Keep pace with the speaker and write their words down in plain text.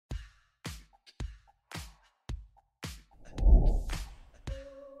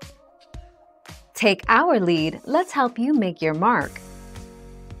Take our lead, let's help you make your mark.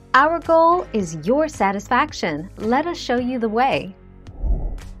 Our goal is your satisfaction. Let us show you the way.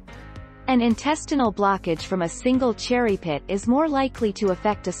 An intestinal blockage from a single cherry pit is more likely to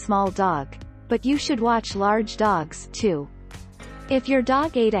affect a small dog, but you should watch large dogs, too. If your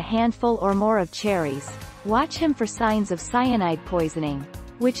dog ate a handful or more of cherries, watch him for signs of cyanide poisoning,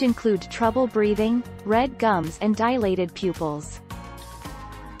 which include trouble breathing, red gums and dilated pupils.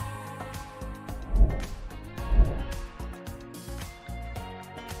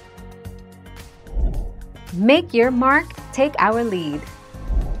 Make your mark, take our lead.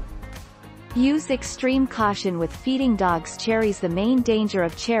 Use extreme caution with feeding dogs cherries. The main danger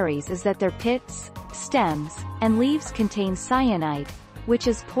of cherries is that their pits, stems, and leaves contain cyanide, which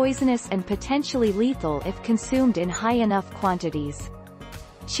is poisonous and potentially lethal if consumed in high enough quantities.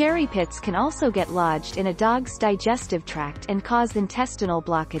 Cherry pits can also get lodged in a dog's digestive tract and cause intestinal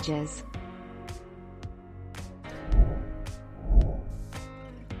blockages.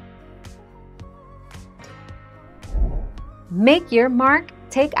 Make your mark,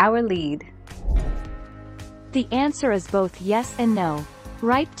 take our lead. The answer is both yes and no.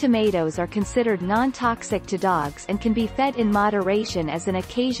 Ripe tomatoes are considered non-toxic to dogs and can be fed in moderation as an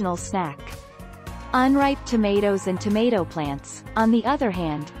occasional snack. Unripe tomatoes and tomato plants, on the other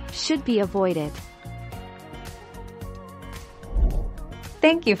hand, should be avoided.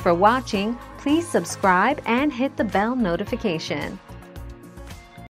 Thank you for watching. Please subscribe and hit the bell notification.